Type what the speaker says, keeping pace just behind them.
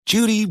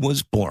Judy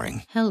was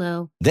boring.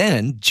 Hello.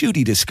 Then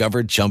Judy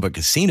discovered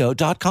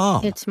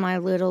ChumbaCasino.com. It's my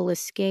little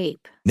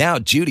escape. Now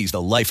Judy's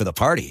the life of the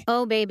party.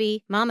 Oh,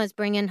 baby, mama's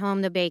bringing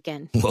home the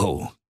bacon.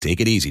 Whoa,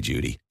 take it easy,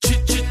 Judy.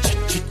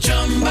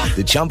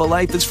 The Chumba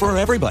life is for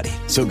everybody.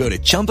 So go to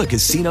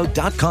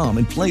ChumbaCasino.com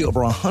and play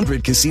over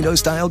 100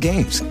 casino-style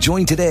games.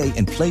 Join today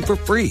and play for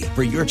free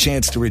for your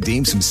chance to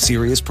redeem some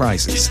serious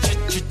prizes.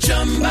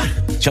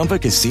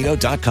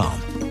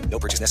 ChumbaCasino.com. No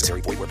purchase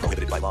necessary. Void where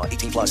prohibited by law.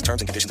 18 plus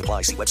terms and conditions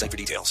apply. See website for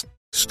details.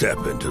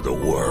 Step into the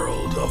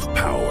world of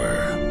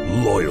power,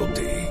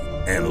 loyalty,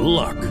 and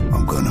luck.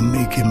 I'm going to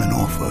make him an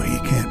offer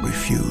he can't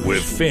refuse.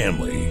 With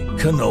family,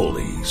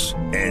 cannolis,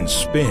 and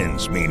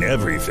spins mean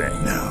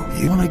everything. Now,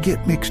 you want to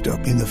get mixed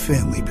up in the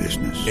family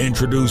business.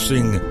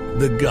 Introducing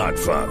The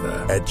Godfather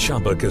at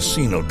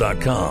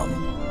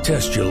ChumbaCasino.com.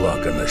 Test your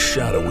luck in the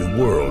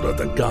shadowy world of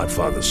The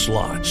Godfather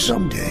slot.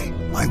 Someday,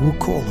 I will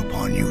call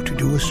upon you to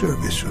do a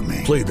service for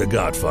me. Play The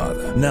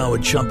Godfather, now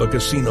at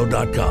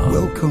ChumbaCasino.com.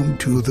 Welcome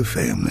to the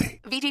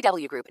family.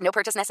 VGW Group. No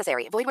purchase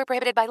necessary. Void where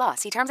prohibited by law.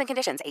 See terms and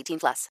conditions.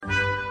 18 plus.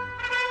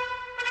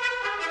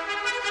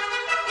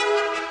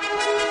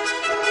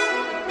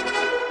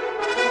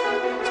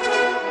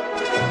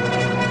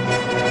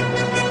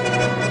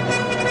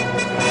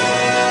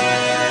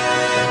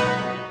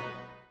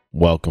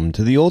 Welcome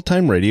to the Old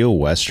Time Radio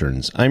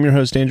Westerns. I'm your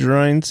host, Andrew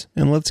Rines,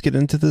 and let's get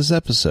into this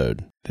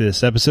episode.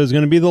 This episode is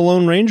going to be The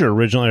Lone Ranger,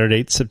 original air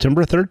date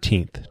September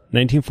 13th,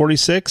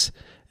 1946,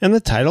 and the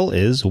title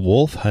is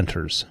Wolf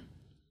Hunters.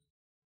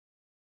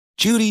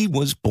 Judy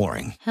was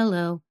boring.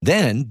 Hello.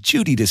 Then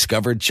Judy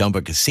discovered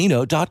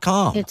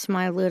ChumbaCasino.com. It's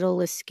my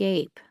little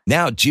escape.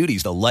 Now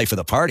Judy's the life of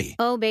the party.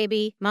 Oh,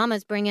 baby,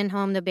 mama's bringing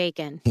home the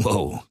bacon.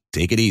 Whoa,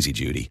 take it easy,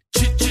 Judy.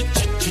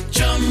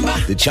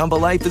 The Chumba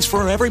life is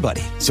for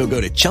everybody. So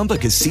go to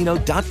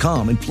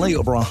ChumbaCasino.com and play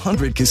over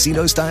 100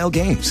 casino-style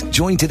games.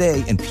 Join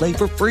today and play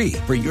for free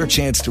for your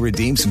chance to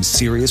redeem some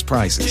serious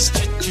prizes.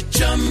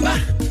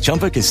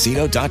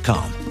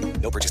 ChumbaCasino.com.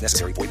 No purchase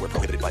necessary. Void where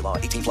prohibited by law.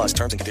 18 plus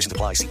terms and conditions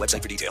apply. See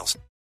website for details.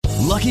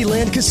 Lucky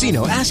Land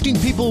Casino, asking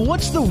people,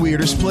 what's the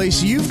weirdest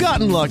place you've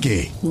gotten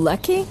lucky?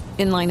 Lucky?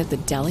 In line at the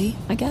deli,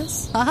 I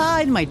guess?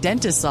 Aha, in my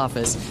dentist's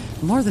office.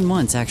 More than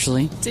once,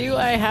 actually. Do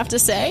I have to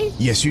say?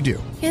 Yes, you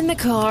do. In the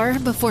car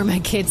before my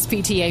kids'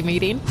 PTA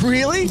meeting.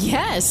 Really?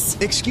 Yes.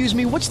 Excuse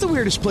me, what's the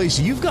weirdest place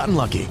you've gotten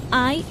lucky?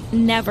 I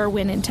never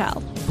win and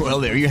tell.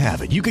 Well, there you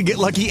have it. You can get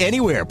lucky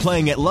anywhere,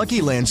 playing at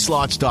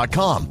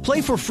LuckyLandSlots.com.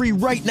 Play for free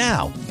right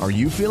now. Are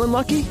you feeling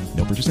lucky?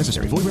 No purchase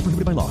necessary. Void where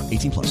prohibited by law.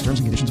 18 plus. Terms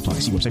and conditions apply.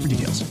 See website for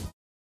details.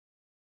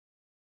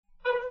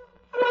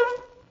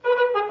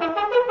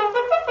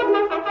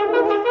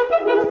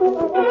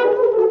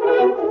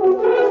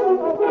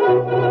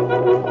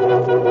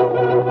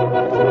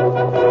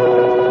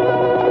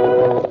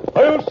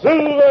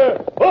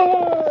 Silver!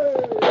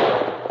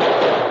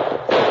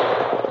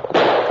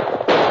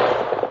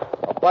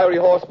 A fiery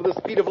horse with the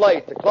speed of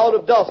light, a cloud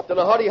of dust, and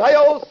a hearty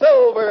hi-yo,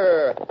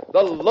 Silver,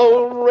 the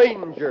Lone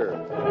Ranger.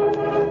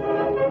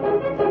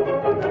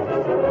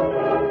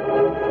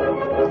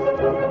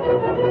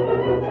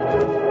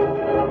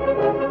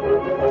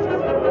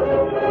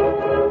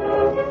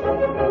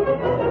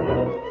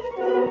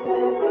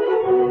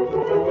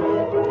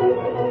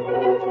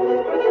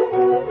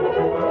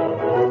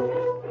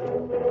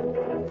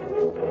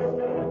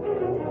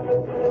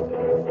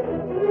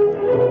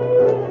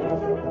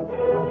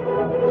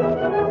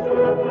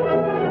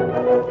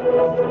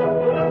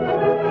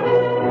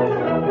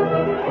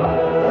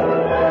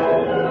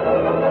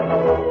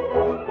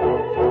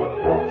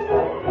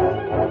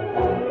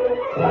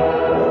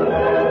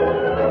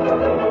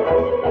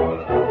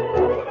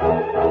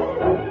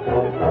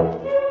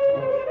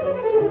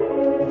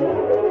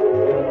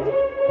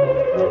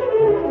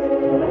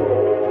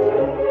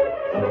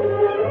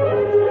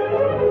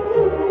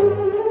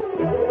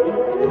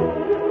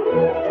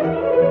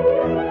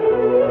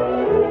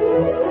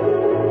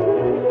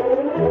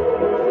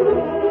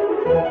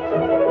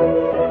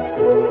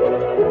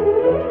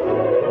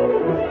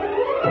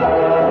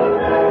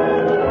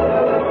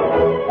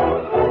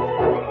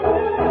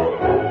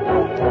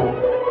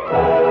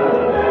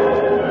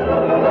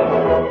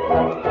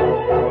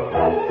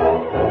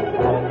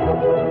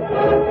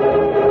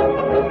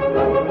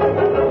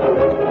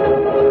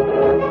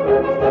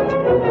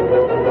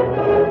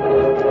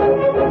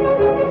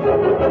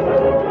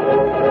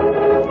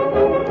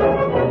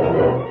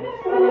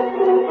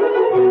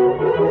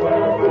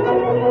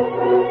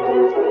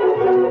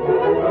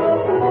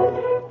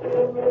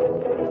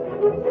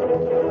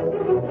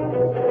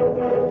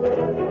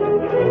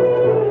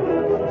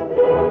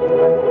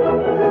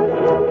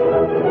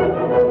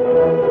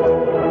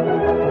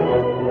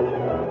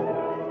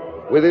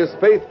 With his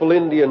faithful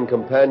Indian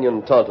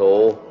companion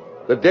Tonto,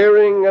 the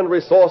daring and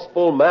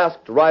resourceful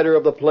masked rider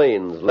of the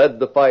plains led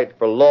the fight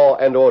for law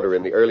and order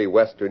in the early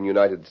western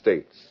United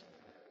States.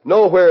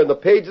 Nowhere in the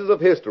pages of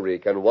history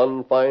can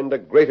one find a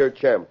greater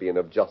champion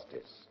of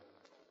justice.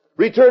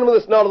 Return with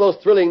us now to those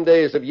thrilling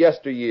days of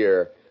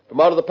yesteryear, From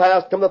out of the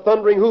past come the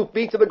thundering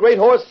hoofbeats of the great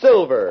horse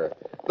Silver.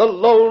 The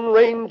Lone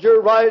Ranger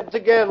rides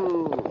again.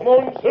 Come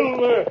on,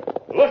 Silver.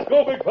 Let's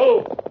go, big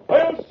fellow.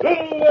 I am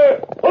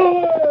Silver.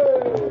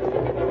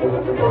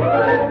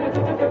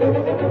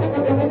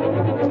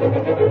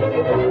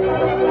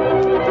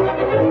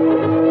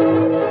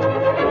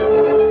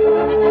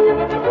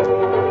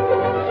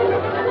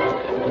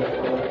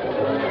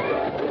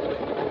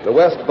 The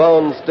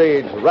westbound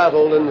stage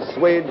rattled and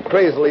swayed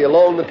crazily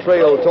along the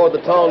trail toward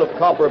the town of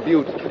Copper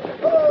Butte.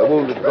 The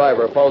wounded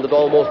driver found it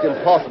almost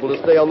impossible to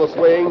stay on the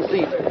swaying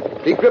seat.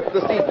 He gripped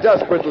the seat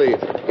desperately.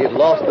 He'd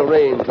lost the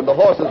reins, and the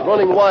horses,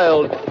 running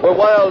wild, were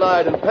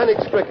wild-eyed and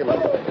panic-stricken.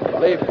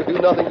 Leif could do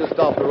nothing to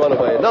stop the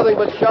runaway, nothing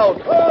but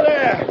shout, "Ho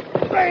there!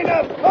 Rein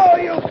up! Ho,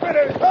 you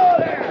critters! Ho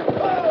there!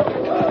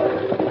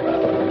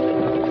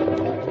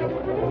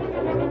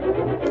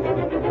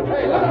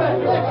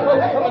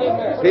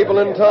 People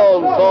in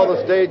town saw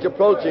the stage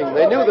approaching.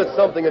 They knew that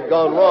something had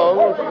gone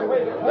wrong.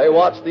 They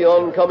watched the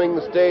oncoming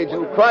stage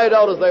and cried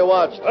out as they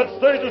watched, "That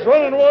stage is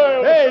running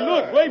wild! Hey,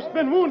 look, Leif's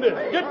been wounded!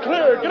 Get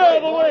clear! Get out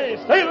of the way!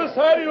 Stay to the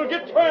side or you'll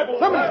get trampled!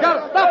 Someone's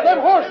got to stop them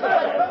horses!"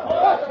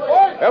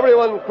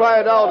 Everyone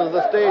cried out as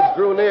the stage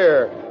drew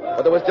near,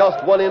 but there was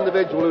just one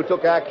individual who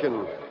took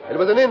action. It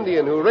was an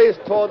Indian who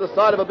raced toward the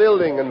side of a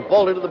building and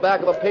vaulted to the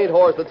back of a paint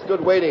horse that stood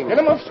waiting. "Get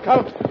him up,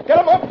 Scout! Get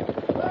him up!"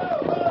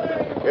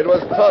 It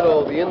was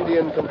Tonto, the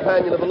Indian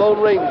companion of the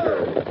Lone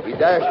Ranger. He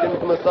dashed in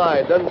from the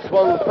side, then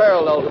swung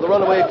parallel to the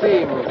runaway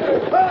team.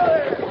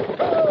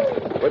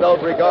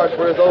 Without regard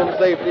for his own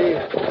safety,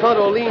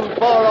 Tonto leaned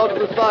far out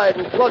to the side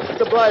and clutched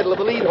the bridle of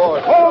the lead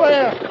horse. "Ho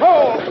there!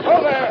 Ho!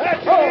 Ho there!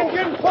 That's the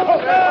engine! Pull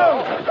him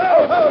down!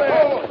 Ho! Ho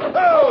there!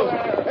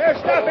 Ho! They're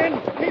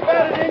stopping! Keep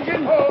at it,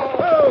 engine! Ho!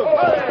 Ho!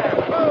 Ho there!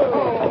 Ho!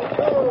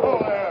 Ho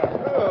there!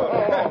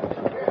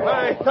 Ho!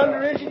 My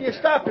thunder, engine, you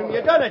stopped him.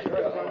 You done it.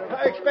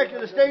 I expected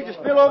the stage to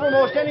spill over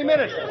most any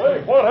minute.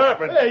 Hey, what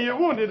happened? Hey, you're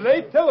wounded,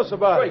 Leif. Tell us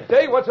about it.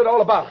 Great day. What's it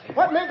all about?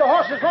 What made the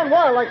horses run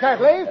wild like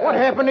that, Leif? What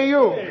happened to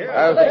you?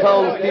 As the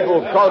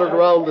townspeople crowded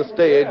around the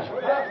stage,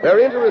 their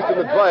interest in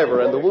the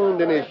driver and the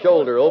wound in his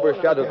shoulder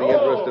overshadowed the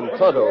interest in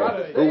Tonto,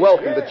 who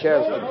welcomed the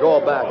chance to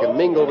draw back and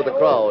mingle with the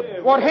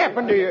crowd. What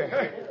happened to you?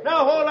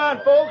 Now, hold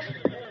on, folks.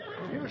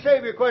 You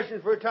save your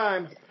questions for a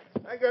time.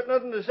 I got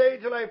nothing to say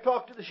till I've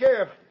talked to the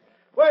sheriff.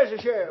 Where's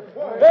the sheriff?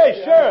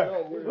 Hey,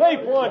 Sheriff!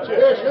 Leif wants you.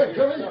 Yes, sir,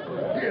 coming.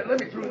 Here, let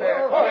me through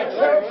there. All right,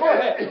 Sheriff, go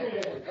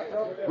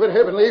ahead. What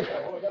happened, Leif?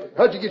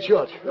 How'd you get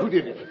shot? Who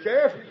did it?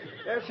 Sheriff,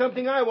 that's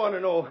something I want to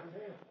know.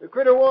 The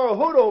critter wore a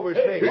hood over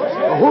his face.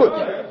 A hood?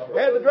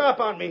 Had the drop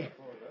on me.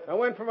 I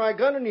went for my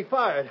gun and he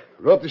fired.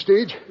 Robbed the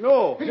stage?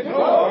 No.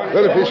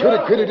 Well, if this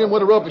hooded critter didn't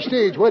want to rob the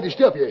stage, why'd he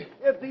stop you?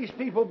 Get these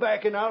people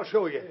back and I'll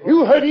show you.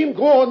 You heard him.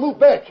 Go on, move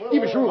back.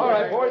 Give us room. All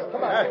right, boys,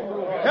 come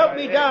on. Help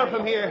me down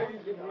from here.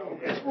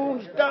 This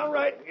wound's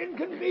downright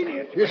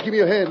inconvenient. Just give me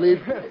a hand,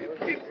 Leif.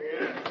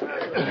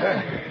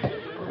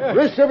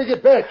 Rest till we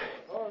get back.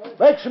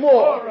 Back some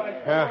more.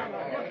 Yeah.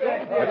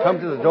 I come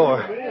to the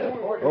door.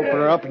 Open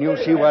her up and you'll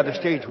see why the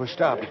stage was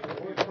stopped.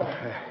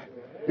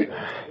 The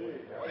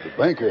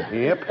banker?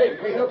 Yep.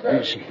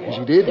 Is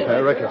he dead? I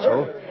reckon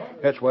so.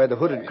 That's why the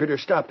hooded critter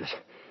stopped us.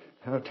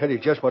 I'll tell you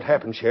just what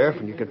happened, Sheriff,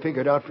 and you can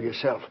figure it out for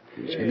yourself.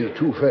 Just give me the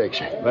true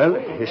facts. Well,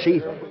 you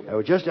see, I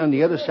was just on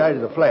the other side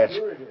of the flats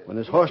when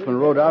this horseman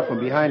rode out from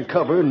behind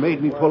cover and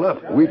made me pull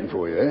up. Waiting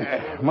for you,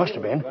 eh? Must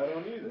have been.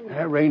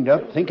 I reined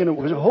up thinking it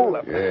was a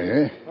holdup.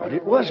 Yeah? But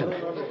it wasn't.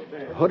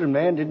 The hooded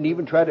man didn't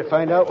even try to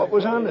find out what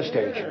was on the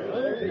stage.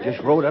 He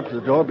just rode up to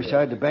the door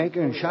beside the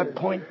banker and shot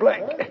point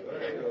blank.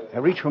 I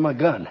reached for my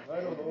gun.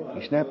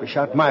 He snapped a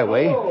shot my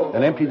way,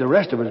 then emptied the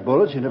rest of his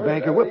bullets into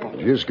Banker Whipple.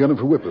 Just gunning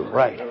for Whipple?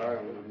 Right.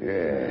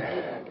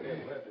 Yeah.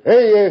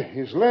 Hey,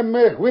 is Lem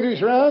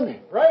Winters around?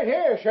 Right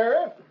here,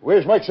 Sheriff.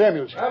 Where's Mike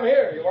Samuels? I'm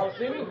here. You want to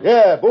see me?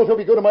 Yeah, both of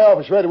you go to my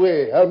office right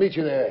away. I'll meet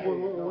you there.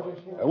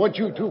 I want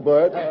you too,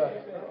 Bart.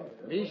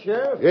 Me,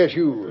 Sheriff? Yes,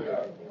 you.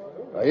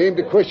 I aim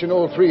to question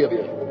all three of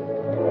you.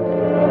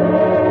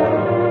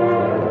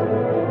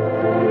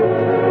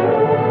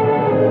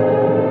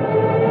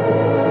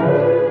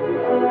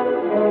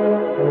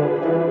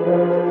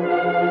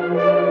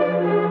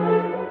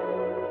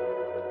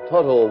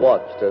 Tonto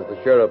watched as the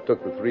sheriff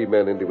took the three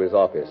men into his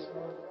office.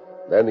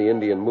 Then the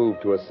Indian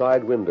moved to a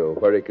side window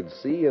where he could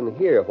see and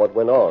hear what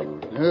went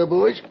on. Now,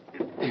 boys,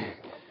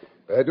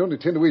 I don't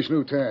intend to waste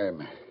no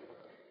time.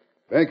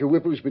 Banker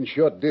Whipple's been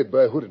shot dead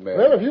by a hooded man.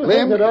 Well, if you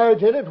think that I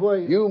did it, why...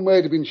 You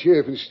might have been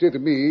sheriff instead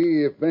of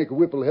me if Banker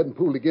Whipple hadn't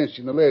pulled against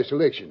you in the last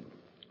election.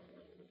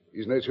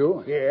 Isn't that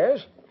so?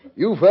 Yes.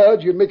 You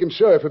vowed you'd make him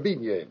sorry for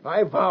beating you.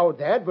 I vowed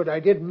that, but I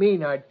didn't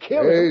mean I'd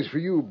kill him. As for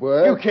you,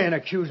 boy... You can't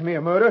accuse me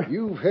of murder.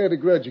 You've had a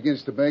grudge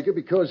against the banker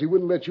because he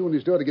wouldn't let you and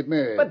his daughter get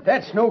married. But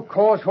that's no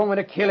cause for me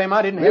to kill him.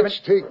 I didn't have it... Let's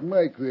take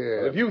Mike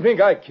there. If you think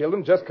I killed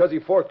him just because he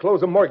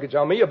foreclosed a mortgage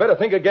on me, you better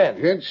think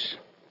again. Gents,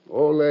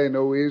 all I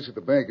know is that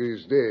the banker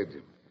is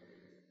dead.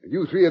 And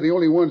you three are the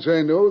only ones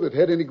I know that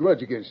had any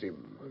grudge against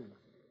him.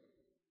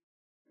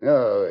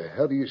 Now,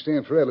 how do you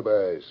stand for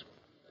alibis?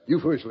 You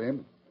first,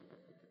 Lem.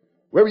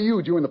 Where were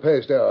you during the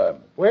past hour?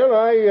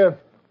 Well,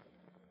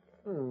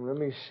 let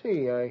me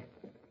see. I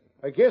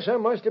guess I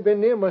must have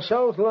been near my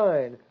south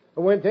line.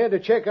 I went there to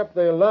check up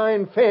the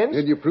line fence.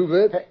 Did you prove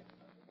that?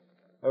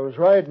 I was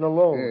riding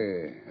alone.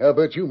 Yeah. How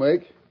about you,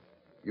 Mike?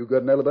 You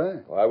got an alibi?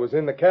 Well, I was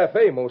in the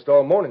cafe most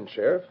all morning,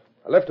 Sheriff.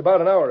 I left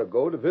about an hour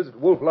ago to visit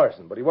Wolf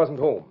Larson, but he wasn't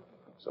home.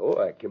 So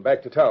I came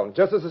back to town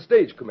just as the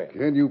stage come in.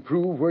 Can you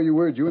prove where you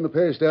were during the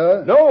past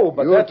hour? No,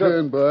 but Your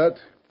turn, Bart.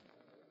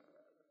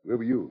 Where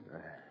were you?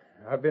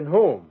 I've been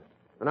home,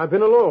 and I've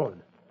been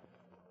alone.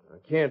 I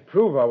can't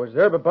prove I was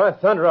there, but by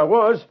thunder I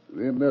was.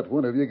 Then not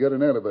one of you got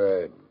an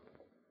alibi.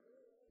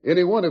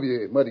 Any one of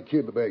you might have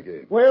killed the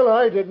banker. Well,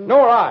 I didn't.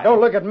 Nor I.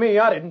 Don't look at me.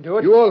 I didn't do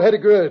it. You all had a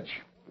grudge.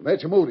 And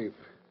that's a motive.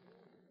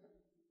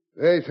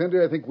 Hey,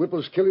 Thunder, I think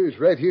Whipple's killer is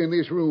right here in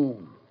this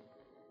room.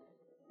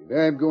 And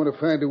I'm going to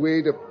find a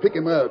way to pick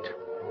him out.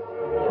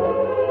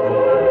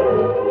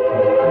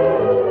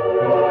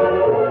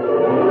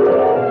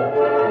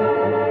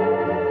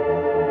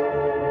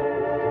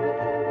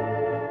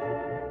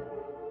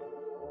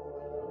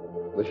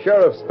 The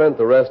sheriff spent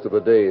the rest of the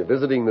day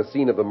visiting the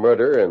scene of the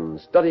murder and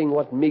studying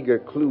what meager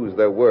clues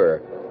there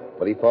were,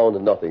 but he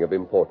found nothing of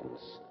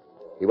importance.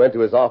 He went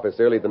to his office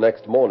early the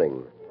next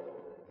morning.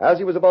 As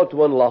he was about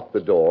to unlock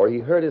the door, he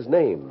heard his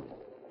name.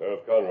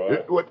 Sheriff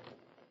Conroy. What?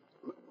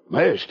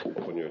 Mast.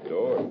 Open your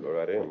door and go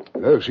right in.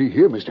 Oh, see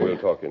here, mister. We'll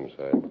talk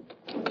inside.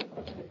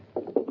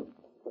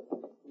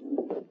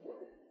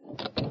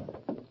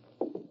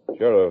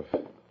 Sheriff,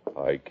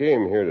 I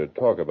came here to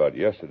talk about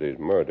yesterday's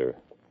murder.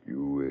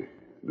 You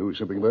know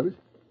something about it?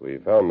 We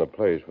found the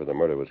place where the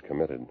murder was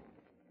committed.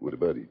 What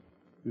about it?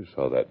 You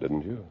saw that,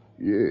 didn't you?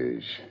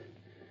 Yes.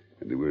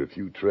 And there were a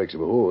few tracks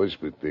of a horse,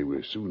 but they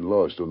were soon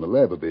lost on the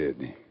lava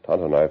bed.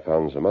 Tonto and I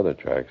found some other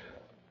tracks.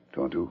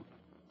 Tonto?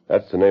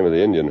 That's the name of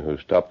the Indian who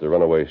stopped the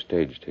runaway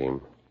stage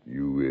team.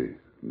 You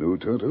know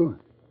Tonto?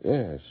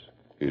 Yes.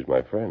 He's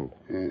my friend.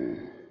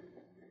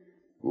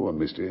 Go on,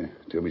 mister.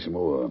 Tell me some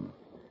more.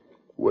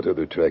 What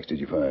other tracks did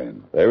you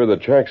find? They were the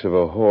tracks of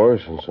a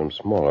horse and some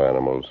smaller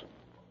animals.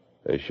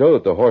 They show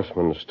that the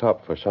horseman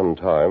stopped for some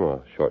time,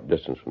 a short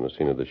distance from the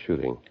scene of the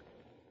shooting.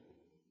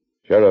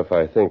 Sheriff,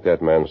 I think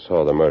that man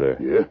saw the murder.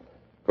 Yeah?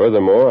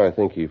 Furthermore, I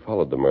think he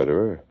followed the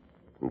murderer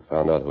and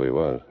found out who he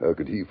was. How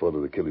could he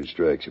follow the killer's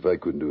tracks if I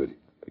couldn't do it?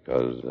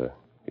 Because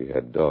he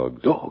had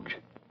dogs. Dogs?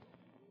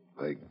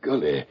 By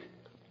golly.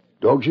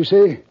 Dogs, you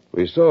say?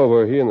 We saw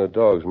where he and the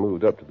dogs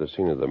moved up to the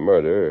scene of the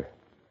murder,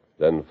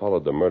 then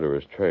followed the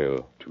murderer's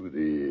trail. To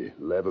the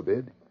lava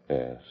bed?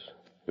 Yes.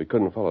 We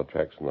couldn't follow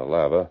tracks in the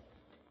lava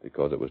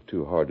because it was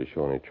too hard to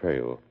show any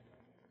trail.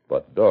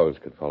 But dogs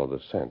could follow the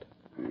scent.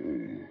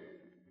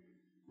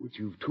 What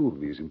you've told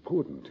me is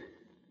important.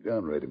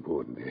 Downright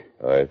important.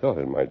 I thought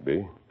it might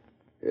be.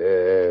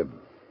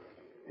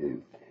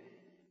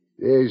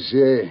 There's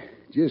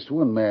just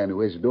one man who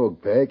has a dog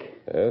pack.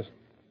 Yes?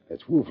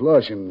 That's Wolf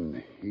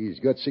Larson. He's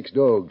got 6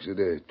 dogs that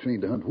are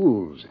trained to hunt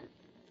wolves.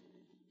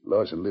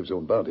 Larson lives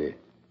on bounty.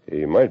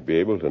 He might be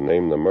able to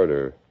name the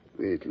murderer.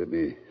 Wait, let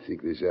me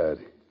think this out.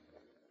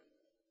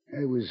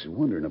 I was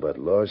wondering about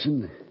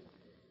Larson.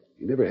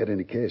 He never had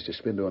any cash to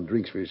spend on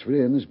drinks for his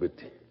friends, but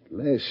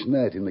last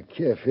night in the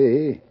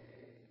cafe,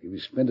 he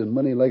was spending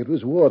money like it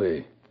was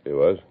water. He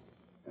was?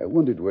 I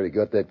wondered where he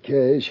got that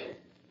cash.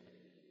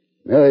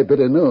 Now I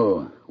better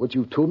know. What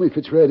you've told me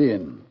fits right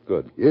in.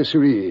 Good. Yes,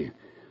 sirree.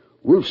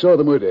 Wolf saw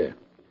the murder.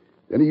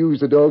 Then he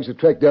used the dogs to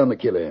track down the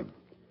killer.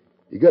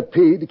 He got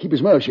paid to keep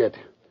his mouth shut.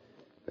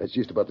 That's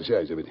just about the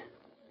size of it.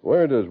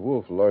 Where does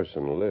Wolf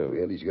Larson live?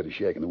 Well, he's got a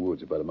shack in the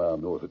woods about a mile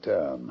north of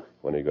town.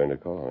 When are you going to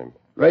call him?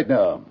 Right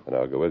now. And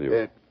I'll go with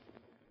you.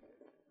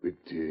 But,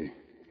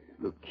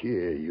 look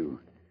here, you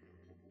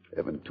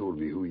haven't told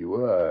me who you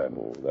are.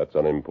 Oh, that's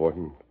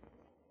unimportant.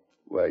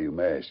 Why are you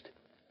masked?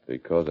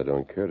 Because I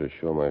don't care to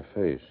show my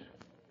face.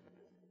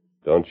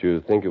 Don't you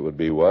think it would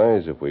be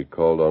wise if we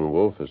called on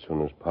Wolf as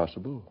soon as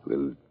possible?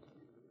 Well,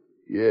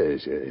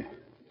 yes,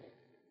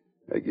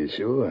 I guess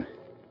so.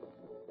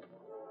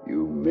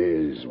 You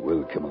may as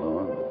well come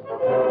along.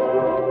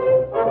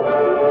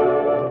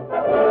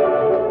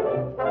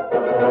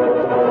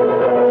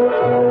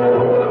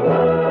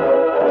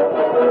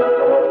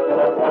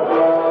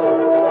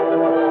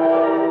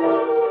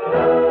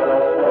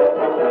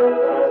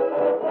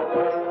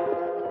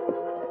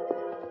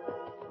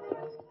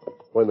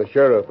 When the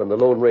sheriff and the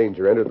Lone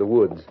Ranger entered the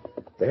woods,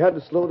 they had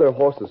to slow their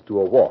horses to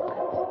a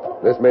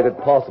walk. This made it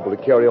possible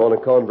to carry on a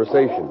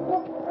conversation,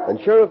 and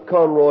Sheriff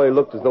Conroy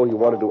looked as though he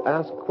wanted to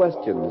ask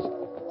questions,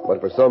 but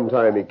for some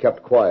time he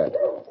kept quiet.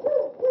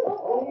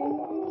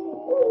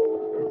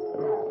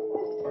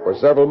 For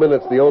several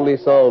minutes, the only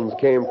sounds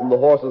came from the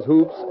horses'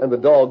 hoofs and the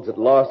dogs at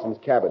Larson's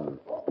cabin.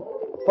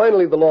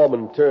 Finally, the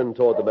lawman turned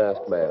toward the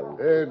masked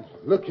man.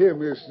 Look here,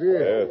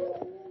 mister. Yes?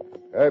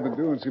 I've been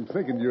doing some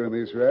thinking during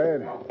this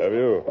ride. Have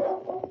you?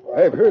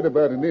 I've heard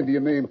about an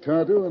Indian named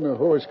Tonto and a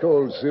horse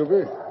called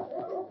Silver,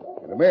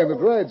 and a man that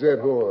rides that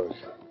horse.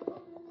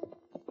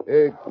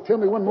 Tell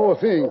me one more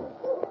thing.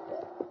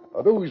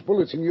 Are those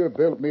bullets in your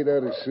belt made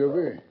out of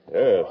silver?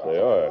 Yes, they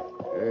are.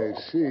 I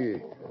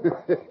see.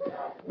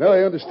 Now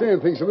I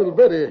understand things a little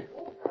better.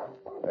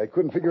 I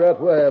couldn't figure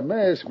out why a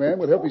masked man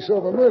would help me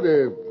solve a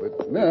murder,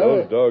 but now...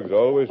 Those dogs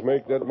always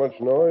make that much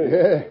noise.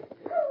 Yeah.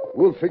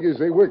 Wolf figures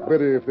they work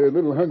better if they're a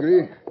little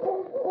hungry,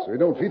 so we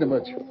don't feed them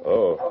much.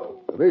 Oh.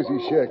 There's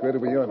his shack right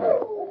over yonder.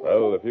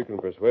 Well, if you can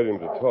persuade him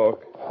to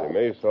talk, he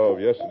may solve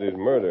yesterday's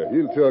murder.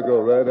 He'll talk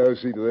all right. I'll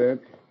see to that.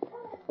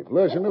 If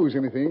Larson knows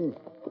anything,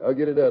 I'll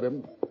get it out of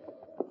him.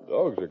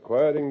 Dogs are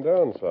quieting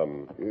down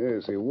some.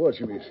 Yes, they're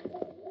watching us.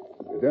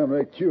 They're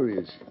downright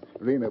curious.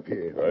 Rain up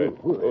here.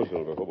 Right. Go,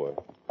 Silver. Oh, boy.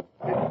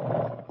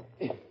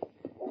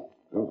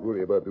 Don't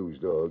worry about those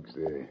dogs.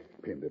 They're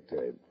pinned up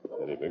tight.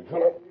 Steady, big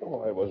fella.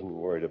 Oh, I wasn't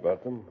worried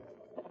about them.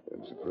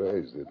 I'm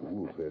surprised that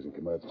Wolf hasn't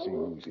come out to see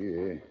who's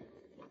here.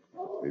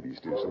 Maybe he's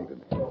still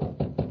sleeping.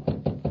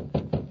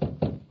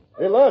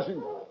 Hey,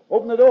 Larson,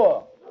 open the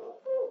door.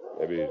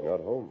 Maybe he's not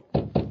home.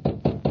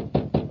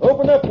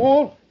 Open up,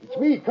 Wolf. It's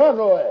me,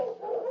 Conroy.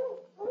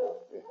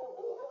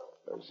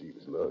 I'll see if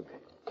it's locked.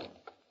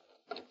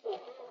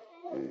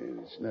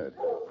 It's not.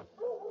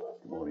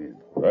 Come on in.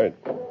 Right.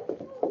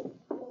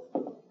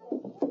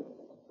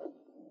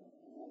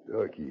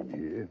 Darky in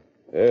here.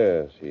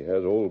 Yes, he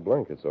has old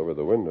blankets over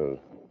the windows.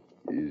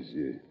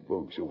 His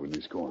bunk's over in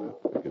this corner.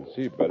 We can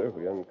see better if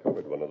we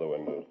uncovered one of the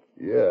windows.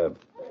 Yeah.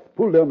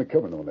 Pull down the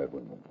covering on that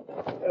one.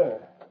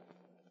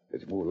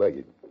 That's more like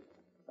it.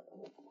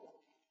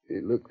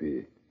 Hey, look,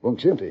 the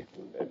bunk's empty.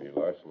 Maybe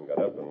Larson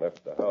got up and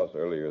left the house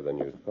earlier than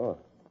you thought.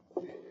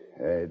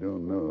 I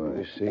don't know.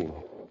 Let's see.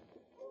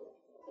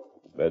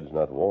 The bed's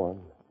not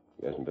warm.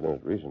 He hasn't been in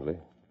it recently.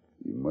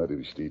 He might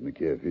have stayed in the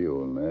cafe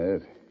all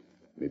night.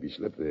 Maybe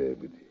slept there,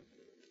 but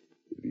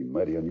it'd be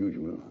mighty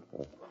unusual.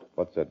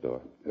 What's that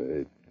door?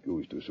 It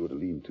goes to a sort of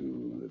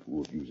lean-to that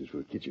Wolf uses for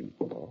a kitchen.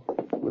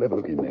 We'll have a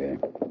look in there.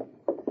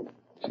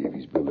 See if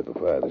he's built up a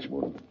fire this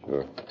morning.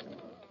 Sure.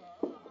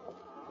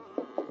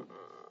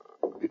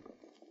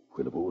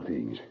 Well, of all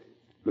things,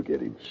 look at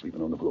him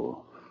sleeping on the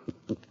floor.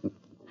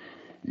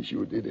 He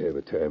sure did have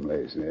a time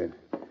last night.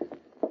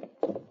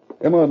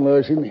 Come on,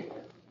 Larson.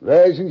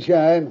 Rise and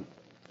shine.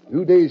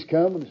 2 days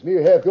come and it's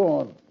near half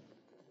gone.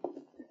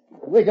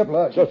 Wake up,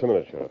 Larson. Just a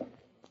minute, Sheriff.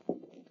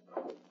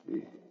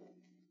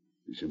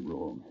 There's something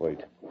wrong.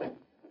 Wait.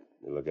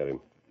 You look at him.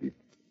 He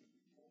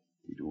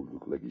don't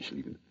look like he's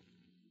sleeping.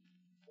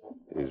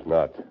 He's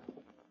not.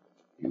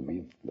 You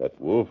mean? That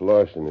Wolf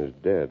Larson is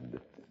dead.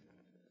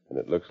 And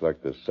it looks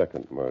like the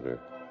second murder.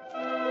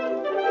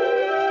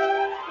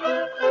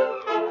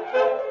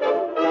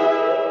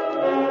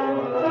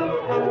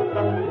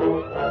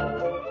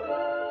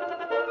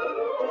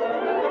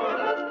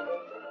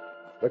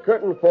 The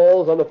curtain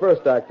falls on the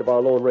first act of our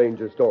Lone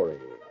Ranger story.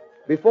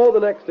 Before the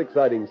next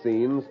exciting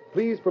scenes,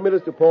 please permit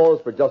us to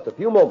pause for just a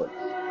few moments.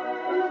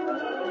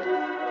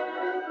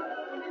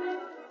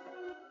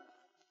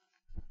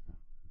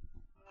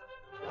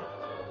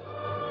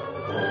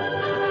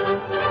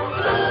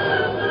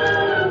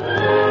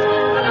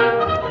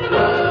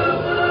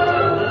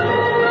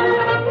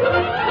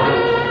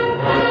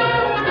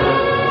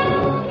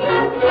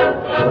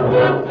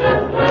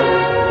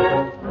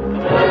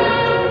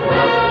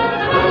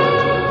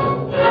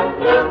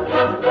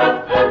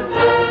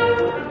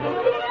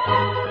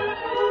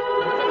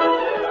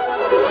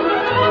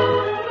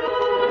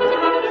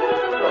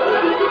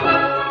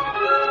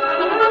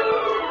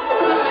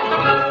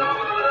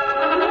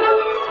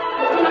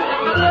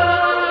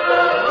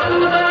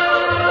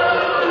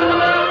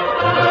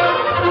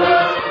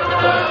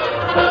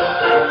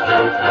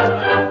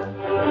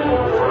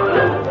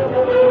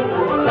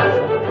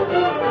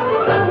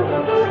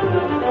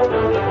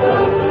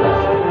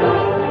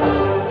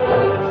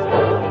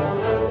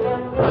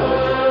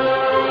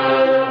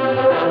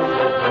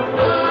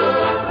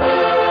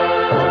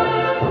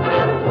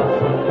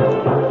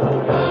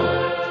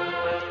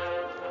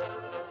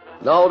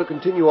 Now to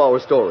continue our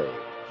story.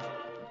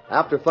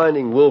 After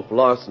finding Wolf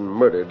Larson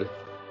murdered,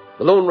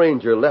 the Lone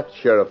Ranger left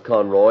Sheriff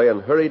Conroy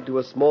and hurried to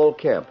a small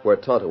camp where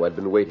Tonto had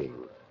been waiting.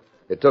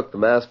 It took the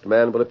masked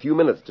man but a few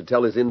minutes to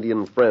tell his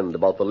Indian friend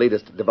about the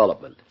latest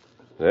development.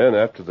 Then,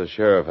 after the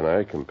sheriff and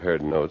I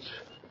compared notes,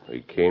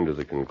 we came to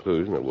the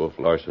conclusion that Wolf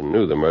Larson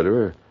knew the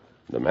murderer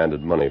and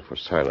demanded money for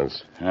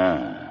silence.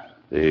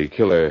 The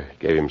killer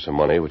gave him some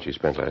money, which he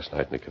spent last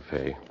night in the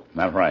cafe.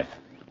 Not right.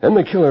 Then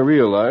the killer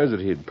realized that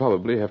he'd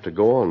probably have to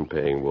go on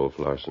paying Wolf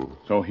Larson.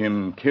 So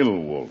him kill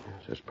Wolf?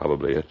 That's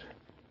probably it.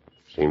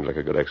 Seems like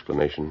a good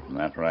explanation.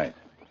 That's right.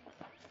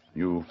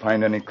 You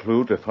find any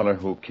clue to feller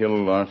who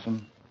killed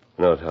Larson?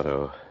 No,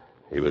 Tonto.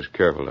 He was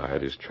careful to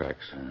hide his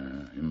tracks.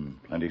 Him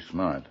plenty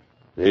smart.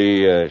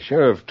 The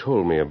sheriff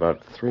told me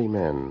about 3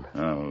 men.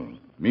 Oh,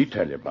 me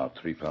tell you about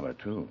 3 feller,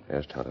 too.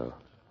 Yes, Tonto.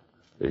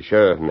 The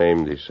sheriff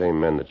named the same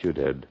men that you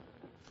did.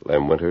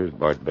 Lem Winters,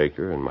 Bart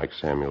Baker, and Mike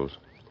Samuels.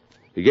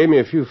 He gave me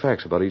a few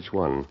facts about each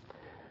one.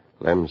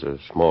 Lem's a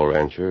small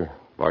rancher,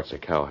 Bart's a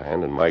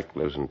cowhand, and Mike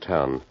lives in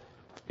town.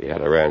 He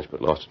had a ranch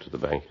but lost it to the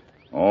bank.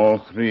 All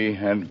 3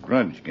 had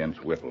grudge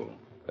against Whipple.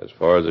 As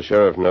far as the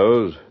sheriff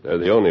knows, they're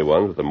the only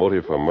ones with a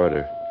motive for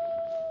murder.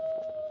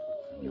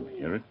 You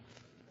hear it?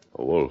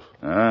 A wolf.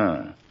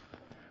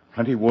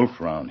 Plenty wolf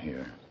around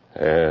here.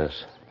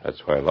 Yes,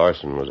 that's why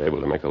Larson was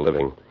able to make a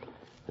living.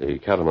 The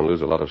cattlemen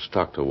lose a lot of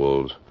stock to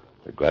wolves.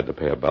 They're glad to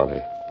pay a bounty.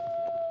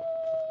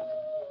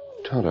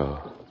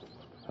 Tonto,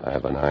 I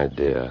have an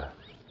idea.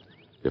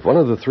 If one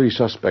of the three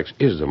suspects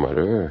is the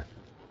murderer,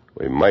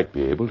 we might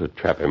be able to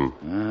trap him.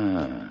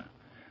 Ah,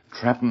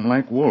 trap him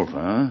like wolf,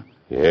 huh?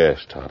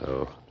 Yes,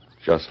 Tonto,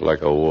 just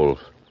like a wolf.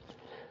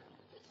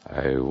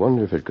 I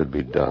wonder if it could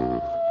be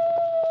done.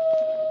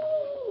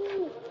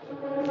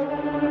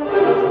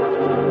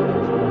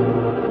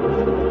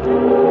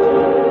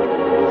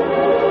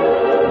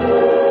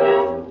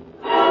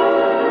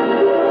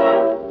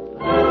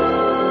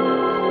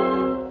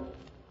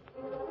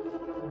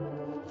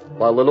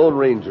 While the Lone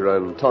Ranger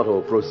and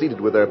Tonto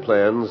proceeded with their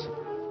plans,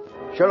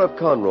 Sheriff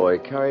Conroy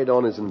carried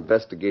on his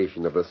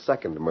investigation of the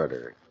second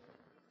murder.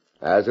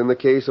 As in the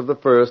case of the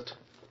first,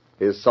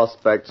 his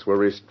suspects were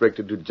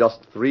restricted to just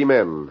 3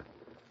 men,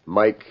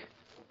 Mike,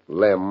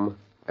 Lem,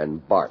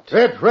 and Bart.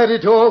 That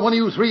Raditor, one of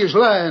you 3 is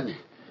lying.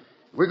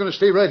 We're going to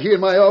stay right here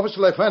in my office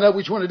till I find out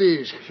which one it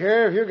is.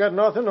 Sheriff, you got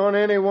nothing on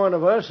any one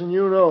of us, and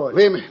you know it.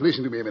 Lem,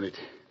 listen to me a minute.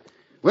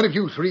 One of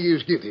you 3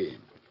 is guilty.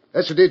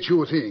 That's a dead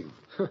sure thing.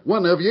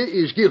 One of you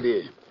is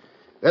guilty.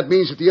 That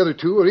means that the other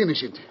 2 are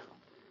innocent.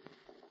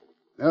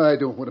 Now, I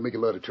don't want to make a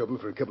lot of trouble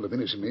for a couple of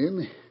innocent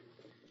men.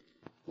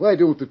 Why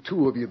don't the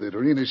 2 of you that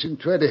are innocent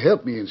try to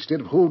help me instead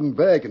of holding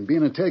back and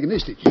being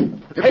antagonistic?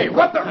 Hey,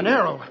 what the? An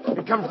arrow.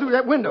 It comes through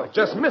that window.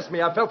 Just missed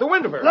me. I felt the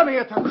wind of her. Let me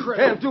at the crib.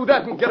 Can't do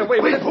that and get away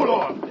with it. Hold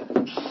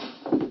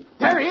on.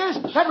 There he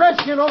is. That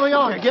redskin over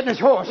yonder. Getting his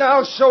horse.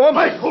 Now show him.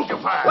 Mike, hold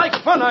your fire.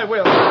 Like fun, I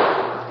will.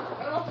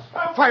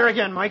 Fire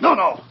again, Mike.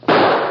 No.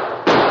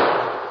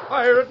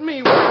 Fire at me.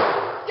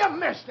 You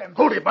missed him.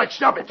 Hold it, Mike.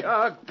 Stop it.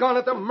 Gone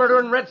at the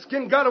murdering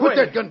redskin got away.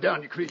 Put that gun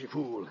down, you crazy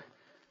fool.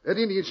 That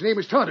Indian's name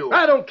is Tonto.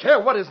 I don't care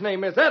what his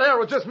name is. That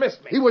arrow just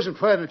missed me. He wasn't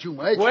firing at you,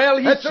 Mike.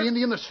 Well, That's the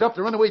Indian that stopped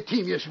the runaway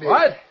team yesterday.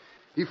 What?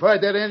 He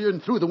fired that Indian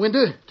through the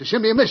window to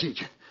send me a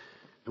message.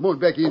 Come on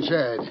back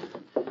inside.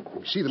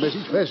 You see the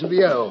message? Fasten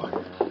the arrow.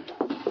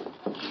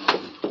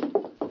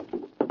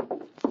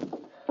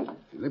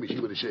 Let me see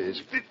what it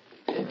says.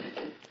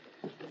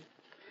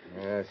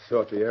 I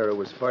thought the arrow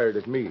was fired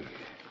at me.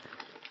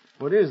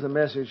 What is the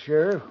message,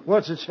 Sheriff?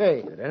 What's it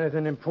say? Is it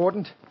anything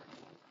important?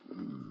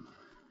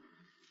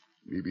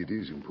 Maybe it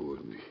is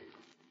important.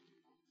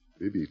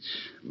 Maybe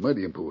it's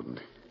mighty important.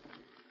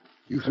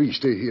 You 3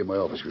 stay here in my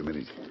office for a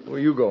minute. Where are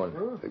you going?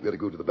 I've got to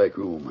go to the back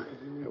room.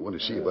 I want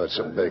to see about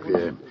something back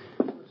there.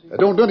 Now,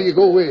 don't none of you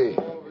go away.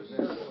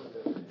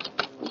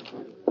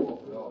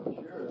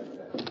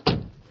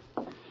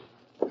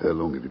 How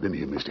long have you been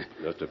here, mister?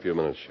 Just a few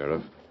minutes,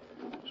 Sheriff.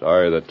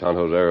 Sorry that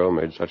Tonto's arrow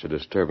made such a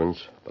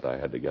disturbance, but I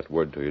had to get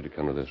word to you to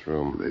come to this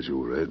room. That's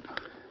all right.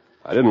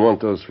 I didn't want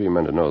those 3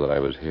 men to know that I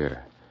was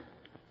here.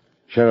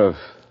 Sheriff,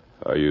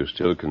 are you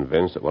still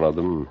convinced that one of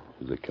them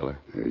is the killer?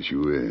 I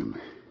sure am.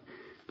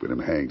 But I'm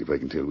hanged if I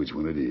can tell which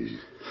one it is.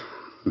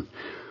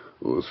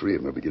 All 3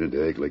 of them are beginning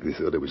to act like they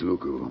thought I was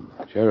loco.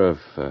 Sheriff,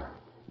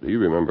 do you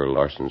remember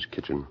Larson's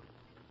kitchen?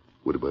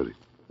 What about it?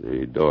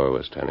 The door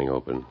was standing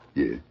open.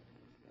 Yeah.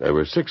 There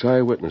were 6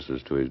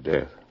 eyewitnesses to his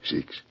death.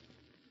 6?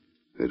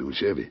 I don't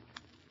savvy.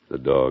 The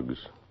dogs.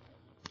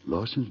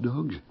 Larson's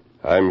dogs?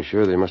 I'm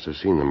sure they must have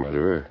seen the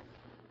murderer.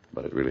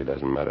 But it really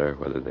doesn't matter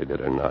whether they did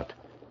or not.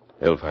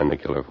 They'll find the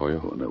killer for you.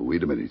 Oh, now,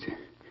 wait a minute.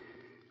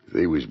 If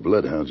they was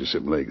bloodhounds or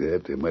something like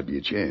that, there might be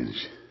a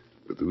chance.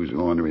 But those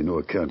ornery,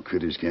 no-account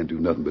critters can't do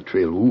nothing but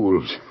trail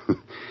wolves.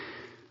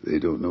 They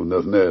don't know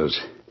nothing else.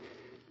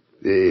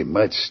 They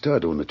might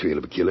start on the trail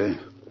of a killer,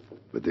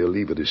 but they'll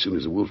leave it as soon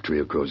as the wolf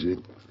trail crosses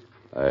it.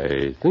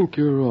 I think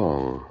you're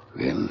wrong.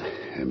 Well,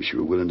 I'm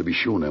sure willing to be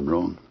shown I'm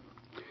wrong.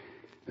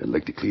 I'd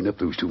like to clean up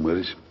those 2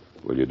 murders.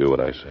 Will you do what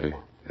I say?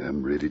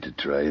 I'm ready to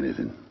try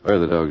anything. Where are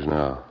the dogs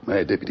now?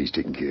 My deputy's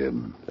taking care of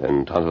them.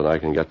 Then Tonto and I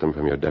can get them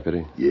from your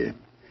deputy? Yeah.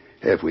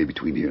 Halfway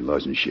between here and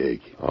Larson's shack.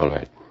 All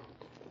right.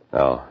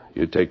 Now,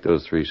 you take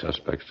those 3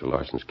 suspects to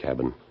Larson's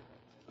cabin.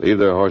 Leave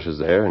their horses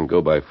there and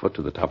go by foot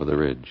to the top of the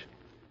ridge.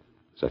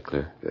 Is that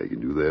clear? I can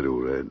do that,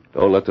 all right.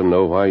 Don't let them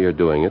know why you're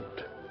doing it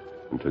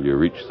until you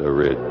reach the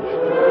ridge.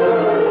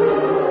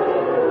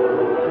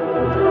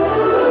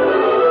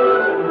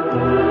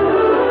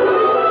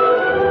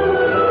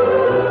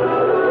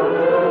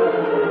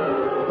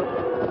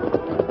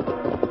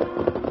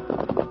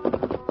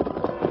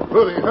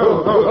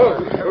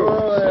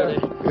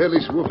 Well,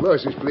 this is Wolf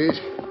Larson's place.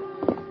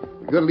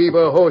 We're going to leave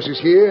our horses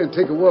here and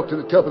take a walk to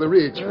the top of the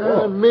ridge.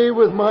 Me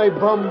with my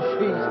bum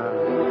feet.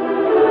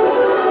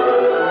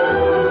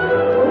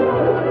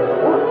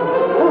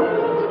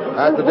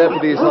 At the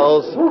deputy's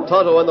house,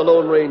 Tonto and the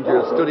Lone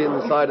Ranger stood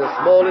inside a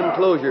small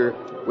enclosure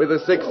with the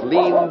 6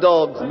 lean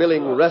dogs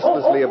milling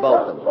restlessly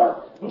about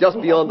them.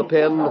 Just beyond the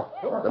pen,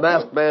 the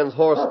masked man's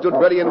horse stood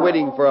ready and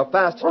waiting for a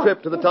fast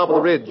trip to the top of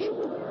the ridge.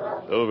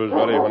 Silver's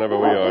ready whenever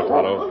we are,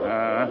 Tonto.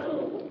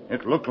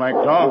 It looked like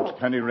dogs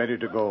plenty ready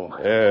to go.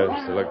 Yes,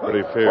 they look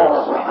pretty fierce.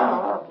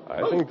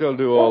 I think they'll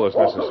do all that's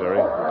necessary.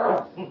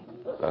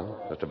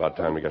 Well, just about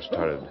time to get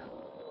started.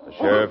 The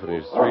sheriff and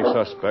his 3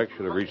 suspects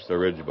should have reached the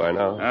ridge by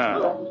now.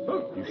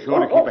 You sure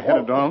to keep ahead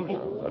of dogs?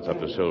 That's up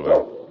to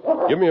Silver.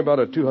 Give me about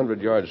a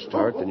 200-yard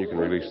start, then you can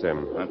release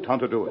them.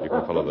 Tonto, do it. You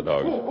can follow the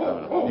dogs.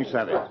 You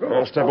savvy.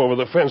 I'll step over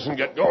the fence and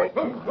get going.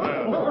 Dogs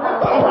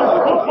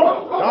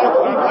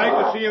don't like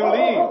to see you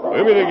leave.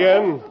 We'll meet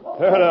again.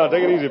 Now,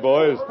 take it easy,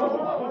 boys.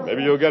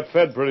 Maybe you'll get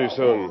fed pretty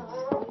soon.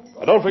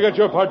 Now, don't forget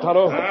your part,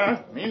 Tonto.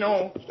 Me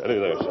no. Steady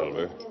there,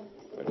 Silver.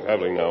 We're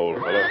traveling now, old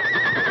fellow.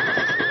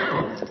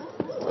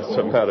 What's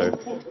the matter?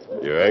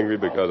 You're angry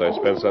because I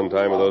spent some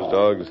time with those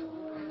dogs?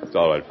 It's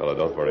all right, fella.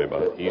 Don't worry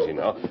about it. Easy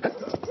now.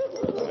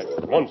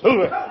 Come on,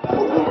 Silver.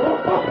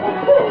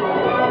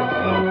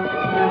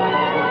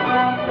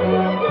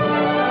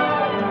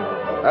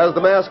 As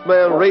the masked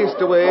man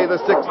raced away, the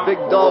 6 big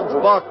dogs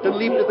barked and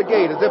leaped at the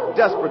gate as if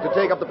desperate to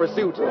take up the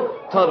pursuit.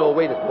 Tonto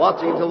waited,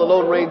 watching until the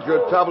Lone Ranger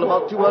had traveled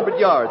about 200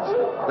 yards.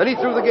 Then he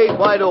threw the gate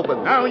wide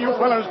open. Now you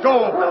fellas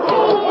go.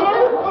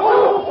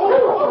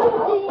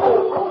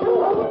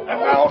 And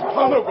now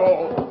Tonto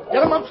go.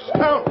 Get him up,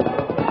 Scout.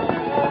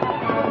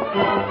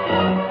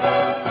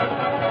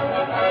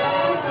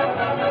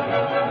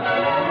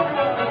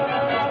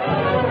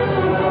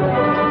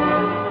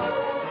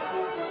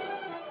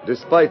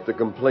 Despite the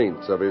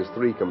complaints of his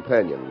 3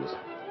 companions,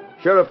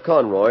 Sheriff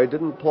Conroy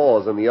didn't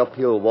pause on the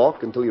uphill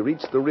walk until he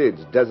reached the ridge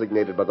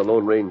designated by the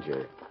Lone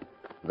Ranger.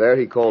 There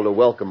he called a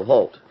welcome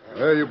halt.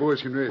 Well, you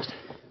boys can rest.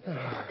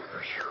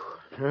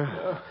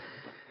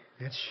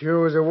 That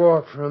sure was a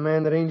walk for a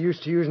man that ain't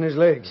used to using his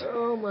legs.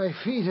 Oh, my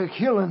feet are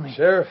killing me.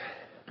 Sheriff,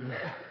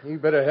 you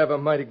better have a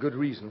mighty good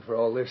reason for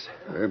all this.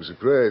 I'm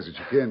surprised that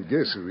you can't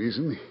guess the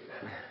reason.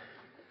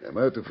 I'm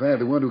out to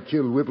find the one who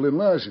killed Whipple and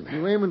Larson.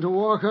 You aiming to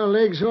walk our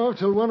legs off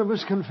till one of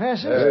us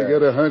confesses? I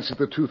got a hunch that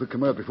the truth will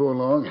come out before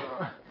long.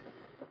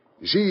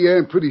 You see,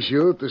 I'm pretty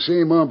sure that the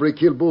same hombre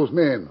killed both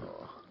men.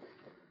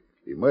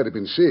 He might have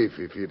been safe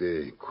if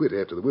he'd quit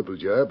after the Whipple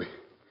job.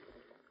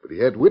 But he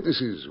had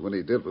witnesses when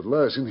he dealt with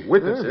Larson.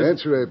 Witnesses?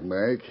 That's right,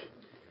 Mike.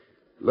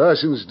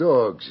 Larson's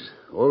dogs.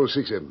 All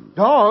 6 of them.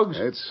 Dogs?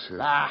 That's...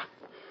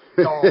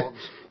 dogs.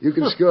 You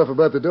can scoff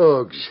about the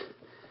dogs.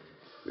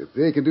 But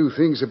they can do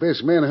things the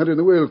best manhunter in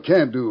the world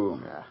can't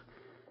do.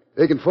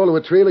 They can follow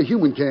a trail a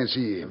human can't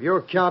see. If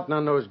you're counting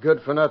on those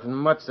good-for-nothing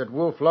mutts that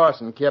Wolf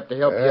Larson kept to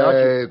help you out...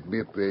 I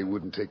admit they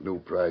wouldn't take no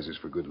prizes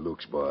for good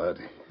looks, Bart.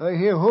 I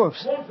hear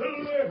hoofs.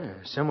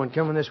 Someone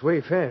coming this way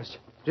fast.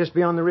 Just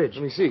beyond the ridge.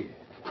 Let me see.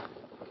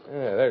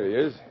 Yeah, there he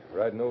is.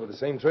 Riding over the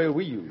same trail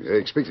we used. I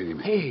expected him.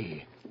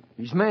 Hey,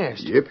 he's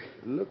masked. Yep.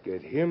 Look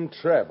at him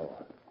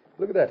travel.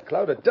 Look at that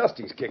cloud of dust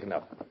he's kicking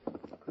up.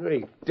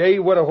 Great day,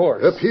 what a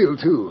horse. Uphill,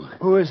 too.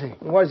 Who is he?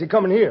 Why is he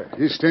coming here?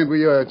 Just stand where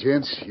you are,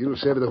 gents. You'll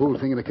settle the whole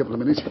thing in a couple of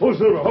minutes. Oh,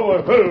 Silver,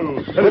 ho!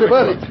 What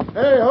about it?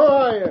 Hey, who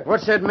are you?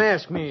 What's that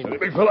mask mean? Hey,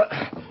 big fella.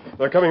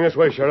 They're coming this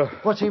way, Sheriff.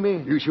 What's he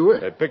mean? You sure?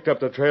 They picked up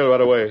the trail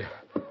right away.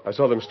 I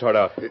saw them start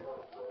out.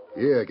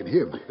 Yeah, I can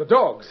hear him. The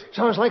dogs.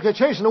 Sounds like they're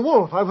chasing a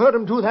wolf. I've heard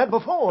them do that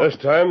before. This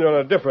time they're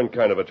on a different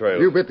kind of a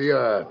trail. You bet they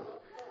are.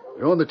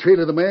 They're on the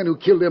trail of the man who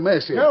killed their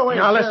master. No, wait,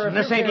 now, listen,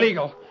 this ain't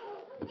legal.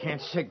 You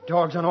can't sick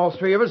dogs on all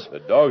 3 of us. The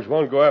dogs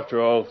won't go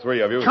after all 3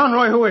 of you.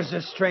 Conroy, who is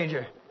this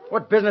stranger?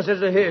 What business is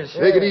it his?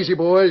 Take it easy,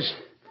 boys.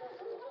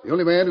 The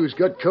only man who's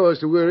got cause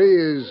to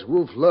worry is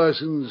Wolf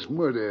Larson's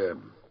murder.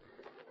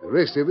 The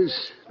rest of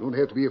us don't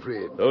have to be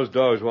afraid. Those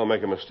dogs won't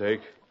make a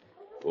mistake.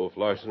 Wolf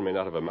Larson may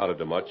not have amounted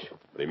to much,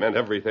 but he meant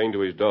everything to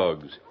his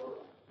dogs.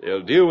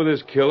 They'll deal with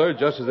his killer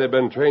just as they've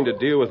been trained to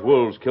deal with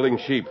wolves killing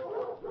sheep.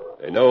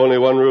 They know only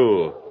one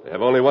rule. They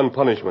have only one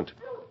punishment.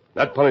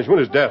 That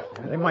punishment is death.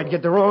 They might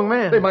get the wrong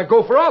man. They might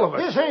go for all of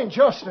us. This ain't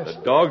justice.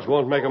 The dogs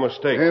won't make a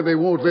mistake. And they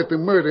won't let the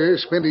murderer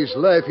spend his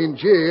life in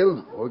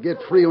jail or get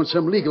free on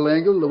some legal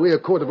angle the way a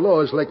court of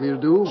law is likely to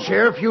do.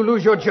 Sheriff, you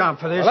lose your job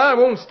for this. Well, I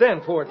won't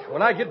stand for it.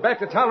 When I get back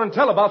to town and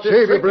tell about this...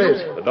 Save your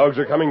breath. The dogs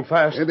are coming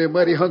fast. And they're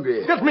mighty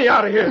hungry. Get me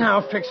out of here.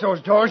 Now fix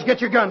those doors. Get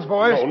your guns,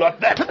 boys. No,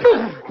 not that.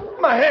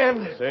 My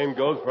hand. Same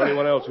goes for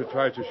anyone else who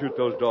tries to shoot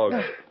those dogs.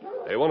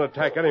 They won't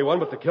attack anyone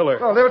but the killer.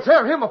 Oh, they'll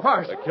tear him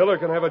apart. The killer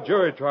can have a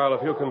jury trial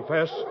if he'll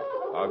confess.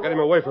 I'll get him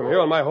away from here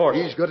on my horse.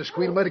 He's got to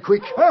squeal mighty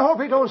quick. I hope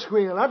he don't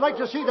squeal. I'd like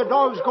to see the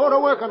dogs go to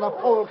work on the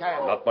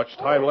polecat. Not much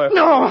time left.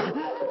 No,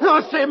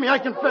 save me. I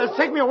confess.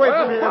 Take me away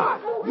from here.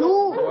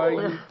 You? Why,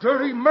 you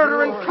dirty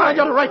murdering I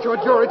got a right to a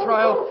jury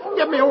trial.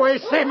 Get me away.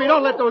 Save me.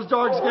 Don't let those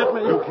dogs get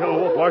me. You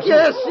killed Wolf Larson?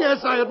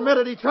 Yes, I admit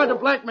it. He tried to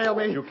blackmail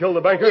me. You killed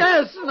the banker?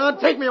 Yes. Now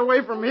take me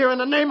away from here in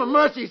the name of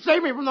mercy.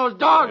 Save me from those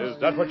dogs. Is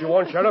that what you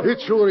want, Sheriff?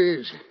 It sure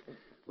is.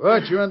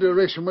 But you're under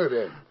arrest for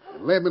murder.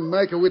 Lem and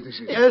Mike are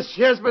witnesses.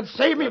 Yes, but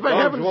save me for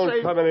heaven's won't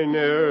sake. come any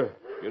nearer.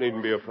 You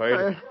needn't be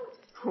afraid.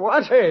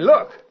 What? Hey,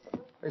 look.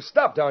 They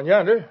stopped down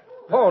yonder,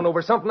 pawing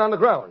over something on the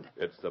ground.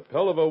 It's the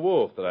pelt of a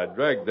wolf that I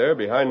dragged there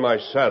behind my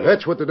saddle.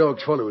 That's what the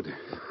dogs followed.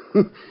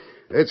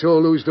 That's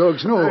all those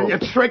dogs know. You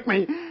tricked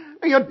me.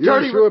 You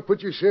dirty... You sure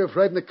put yourself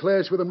right in the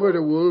class with a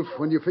murder wolf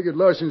when you figured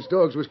Larson's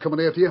dogs was coming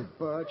after you.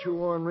 But you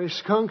ornery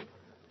skunk.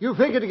 You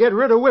figured to get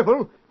rid of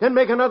Whipple, then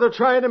make another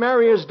try to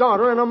marry his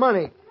daughter and her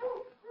money.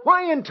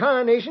 Why in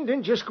tarnation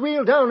didn't you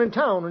squeal down in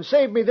town and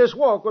save me this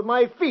walk with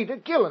my feet a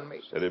killing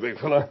me? Steady, big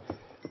fella.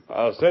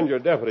 I'll send your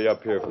deputy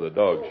up here for the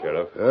dog,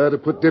 Sheriff. I'd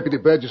have put deputy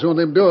badges on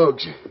them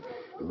dogs.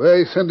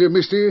 By thunder,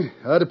 mister,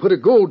 I'd have put a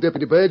gold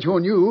deputy badge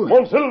on you.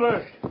 On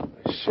Silver!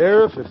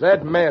 Sheriff, if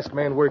that masked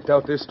man worked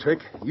out this trick,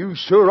 you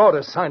sure ought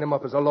to sign him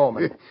up as a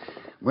lawman.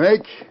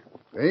 Mike,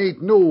 there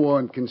ain't no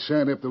one can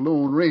sign up the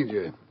Lone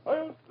Ranger.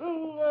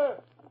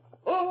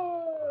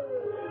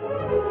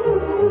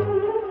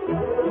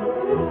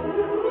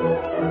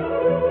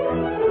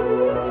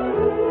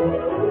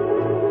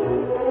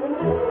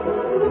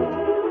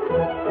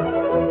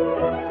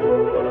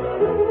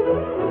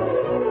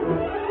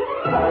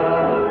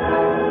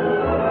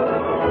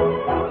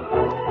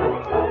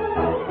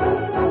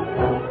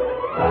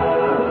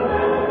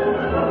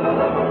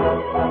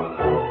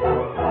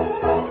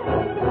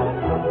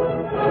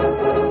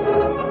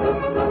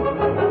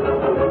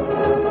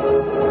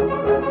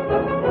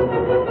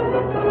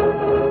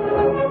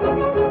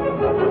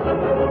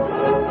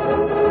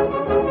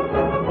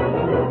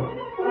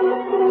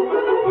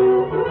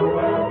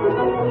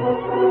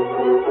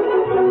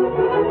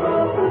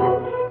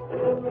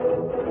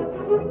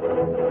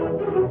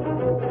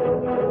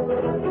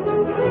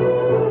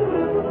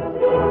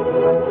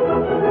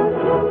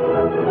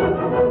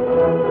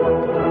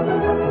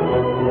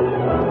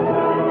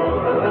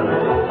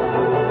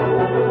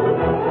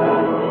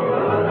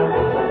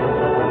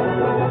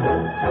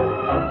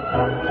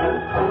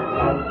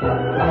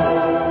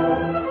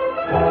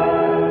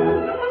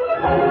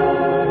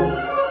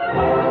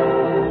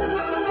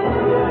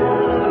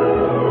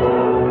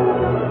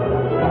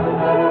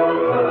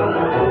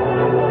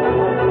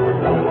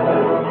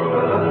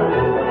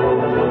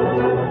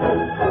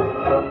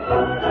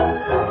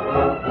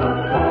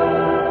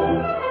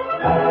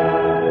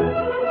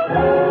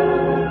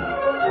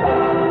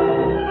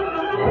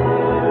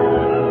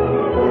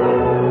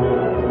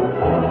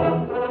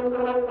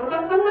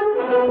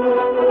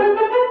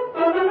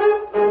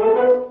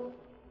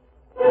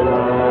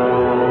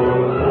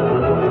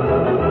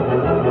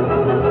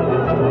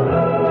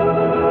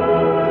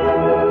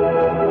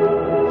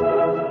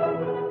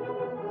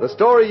 The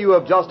story you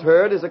have just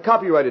heard is a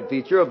copyrighted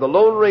feature of the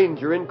Lone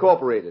Ranger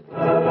Incorporated.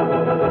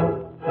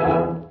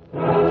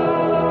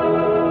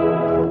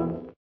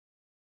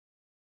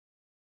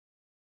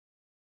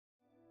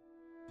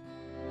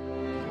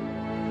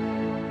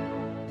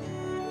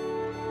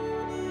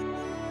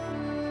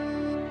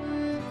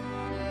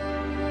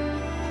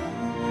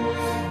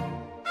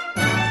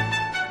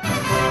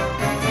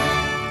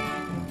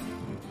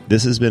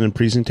 This has been a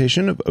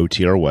presentation of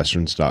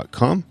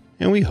OTRWesterns.com,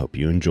 and we hope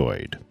you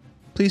enjoyed.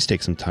 Please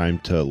take some time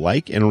to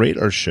like and rate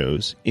our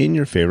shows in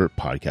your favorite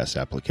podcast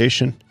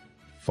application.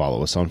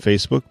 Follow us on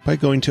Facebook by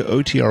going to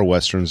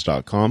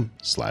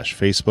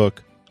OTRWesterns.com/Facebook.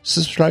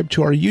 Subscribe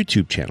to our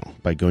YouTube channel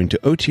by going to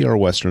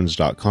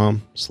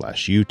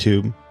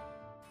OTRWesterns.com/YouTube.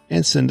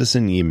 And send us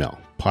an email,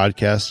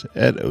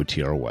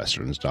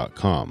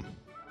 podcast@OTRWesterns.com.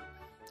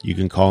 You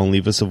can call and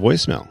leave us a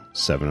voicemail,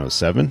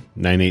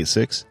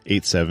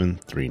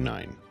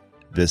 707-986-8739.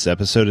 This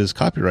episode is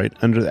copyright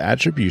under the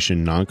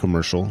Attribution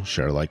Non-Commercial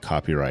Share Alike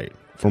copyright.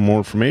 For more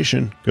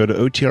information, go to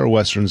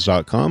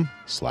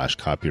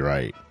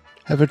OTRWesterns.com/copyright.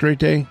 Have a great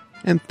day,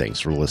 and thanks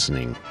for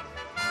listening.